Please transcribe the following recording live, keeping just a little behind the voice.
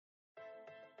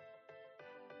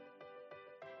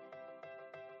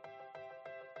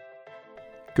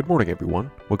Good morning,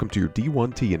 everyone. Welcome to your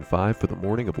D1T and 5 for the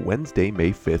morning of Wednesday,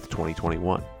 May 5th,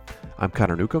 2021. I'm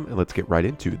Connor Newcomb, and let's get right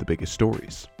into the biggest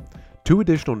stories. 2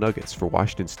 additional nuggets for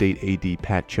Washington State AD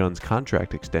Pat Chunn's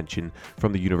contract extension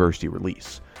from the university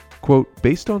release. Quote,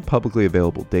 based on publicly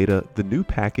available data, the new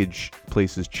package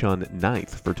places Chunn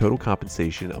 9th for total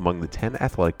compensation among the 10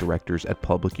 athletic directors at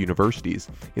public universities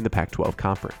in the Pac-12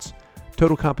 conference.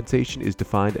 Total compensation is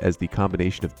defined as the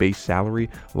combination of base salary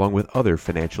along with other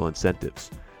financial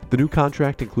incentives. The new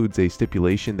contract includes a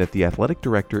stipulation that the athletic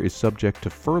director is subject to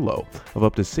furlough of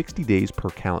up to 60 days per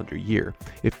calendar year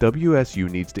if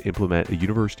WSU needs to implement a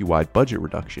university-wide budget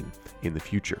reduction in the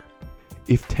future.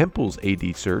 If Temple's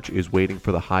AD search is waiting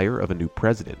for the hire of a new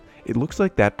president, it looks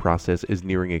like that process is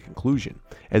nearing a conclusion,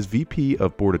 as VP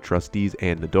of Board of Trustees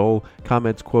Ann Nadol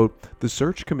comments, quote, the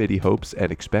search committee hopes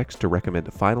and expects to recommend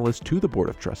a finalist to the Board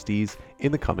of Trustees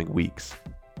in the coming weeks.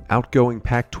 Outgoing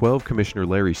Pac-12 Commissioner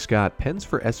Larry Scott pens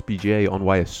for SBJ on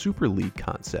why a Super League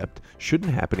concept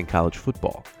shouldn't happen in college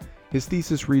football. His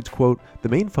thesis reads, quote, the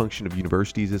main function of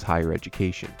universities is higher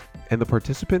education, and the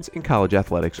participants in college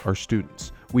athletics are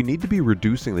students. We need to be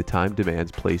reducing the time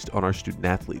demands placed on our student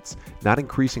athletes, not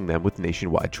increasing them with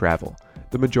nationwide travel.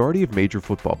 The majority of major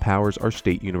football powers are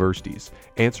state universities,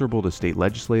 answerable to state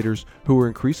legislators who are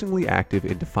increasingly active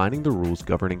in defining the rules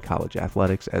governing college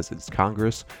athletics as is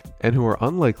Congress, and who are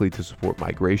unlikely to support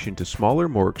migration to smaller,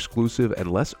 more exclusive, and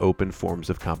less open forms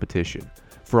of competition.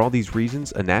 For all these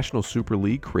reasons, a national Super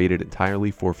League created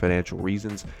entirely for financial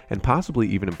reasons and possibly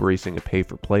even embracing a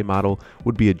pay-for-play model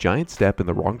would be a giant step in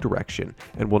the wrong direction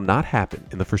and will not happen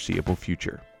in the foreseeable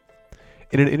future.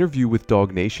 In an interview with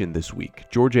Dog Nation this week,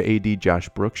 Georgia AD Josh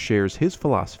Brooks shares his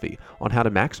philosophy on how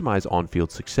to maximize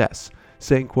on-field success,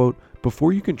 saying, quote,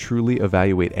 before you can truly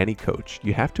evaluate any coach,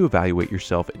 you have to evaluate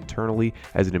yourself internally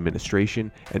as an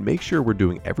administration and make sure we're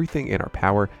doing everything in our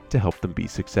power to help them be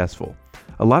successful.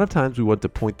 A lot of times we want to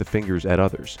point the fingers at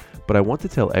others, but I want to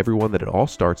tell everyone that it all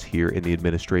starts here in the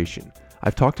administration.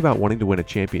 I've talked about wanting to win a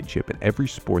championship in every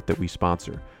sport that we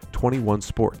sponsor, 21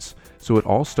 sports. So it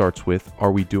all starts with,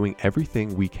 are we doing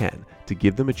everything we can to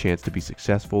give them a chance to be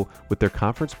successful with their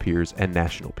conference peers and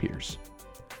national peers?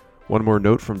 One more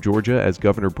note from Georgia, as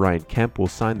Governor Brian Kemp will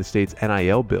sign the state's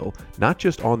NIL bill not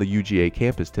just on the UGA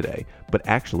campus today, but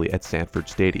actually at Sanford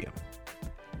Stadium.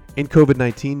 In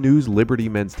COVID-19 news, Liberty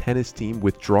men's tennis team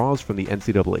withdraws from the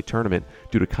NCAA tournament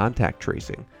due to contact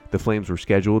tracing. The Flames were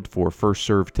scheduled for first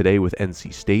serve today with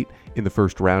NC State in the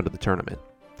first round of the tournament.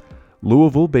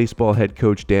 Louisville baseball head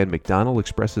coach Dan McDonnell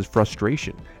expresses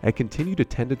frustration at continued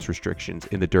attendance restrictions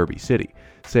in the Derby City,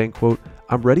 saying, quote,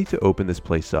 I'm ready to open this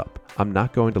place up. I'm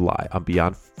not going to lie. I'm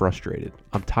beyond frustrated.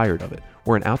 I'm tired of it.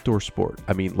 We're an outdoor sport.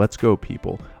 I mean, let's go,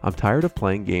 people. I'm tired of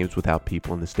playing games without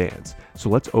people in the stands. So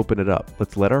let's open it up.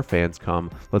 Let's let our fans come.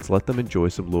 Let's let them enjoy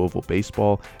some Louisville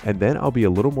baseball, and then I'll be a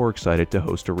little more excited to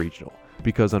host a regional,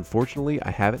 because unfortunately I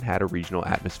haven't had a regional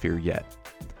atmosphere yet.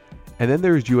 And then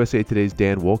there is USA Today's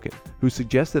Dan Wolken, who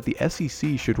suggests that the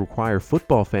SEC should require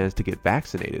football fans to get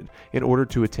vaccinated in order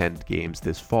to attend games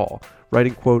this fall,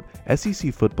 writing, quote,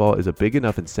 SEC football is a big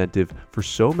enough incentive for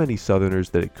so many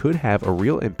Southerners that it could have a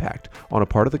real impact on a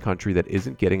part of the country that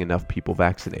isn't getting enough people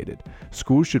vaccinated.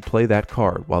 Schools should play that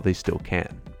card while they still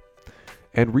can.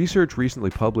 And research recently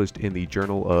published in the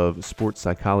Journal of Sports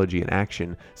Psychology and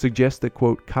Action suggests that,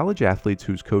 quote, college athletes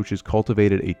whose coaches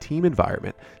cultivated a team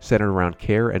environment centered around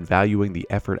care and valuing the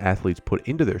effort athletes put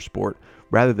into their sport,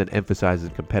 rather than emphasizing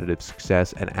competitive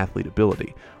success and athlete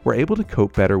ability, were able to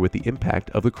cope better with the impact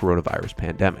of the coronavirus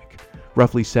pandemic.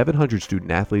 Roughly 700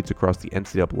 student athletes across the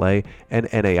NCAA and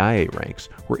NAIA ranks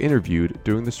were interviewed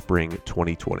during the spring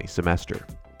 2020 semester.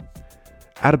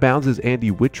 Out of Bounds is Andy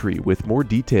Wittry with more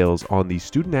details on the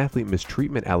student-athlete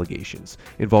mistreatment allegations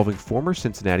involving former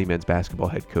Cincinnati men's basketball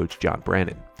head coach John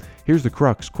Brannon. Here's the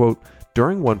crux, quote,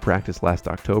 during one practice last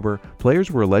October,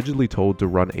 players were allegedly told to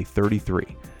run a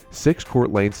 33, 6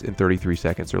 court lengths in 33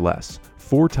 seconds or less,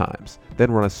 4 times,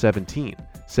 then run a 17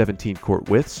 court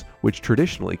widths, which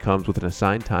traditionally comes with an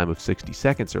assigned time of 60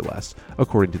 seconds or less,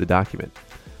 according to the document.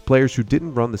 Players who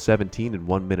didn't run the 17 in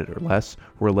 1 minute or less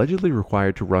were allegedly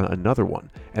required to run another one,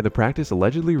 and the practice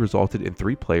allegedly resulted in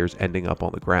 3 players ending up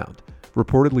on the ground.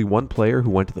 Reportedly 1 player who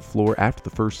went to the floor after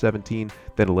the first 17,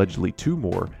 then allegedly 2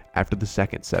 more after the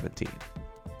second 17.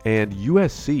 And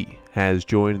USC has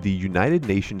joined the United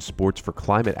Nations Sports for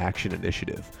Climate Action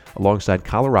Initiative, alongside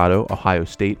Colorado, Ohio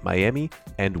State, Miami,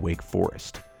 and Wake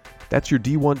Forest. That's your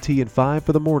D1T and 5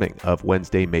 for the morning of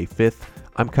Wednesday, May 5th.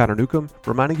 I'm Connor Newcomb,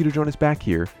 reminding you to join us back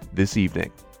here this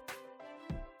evening.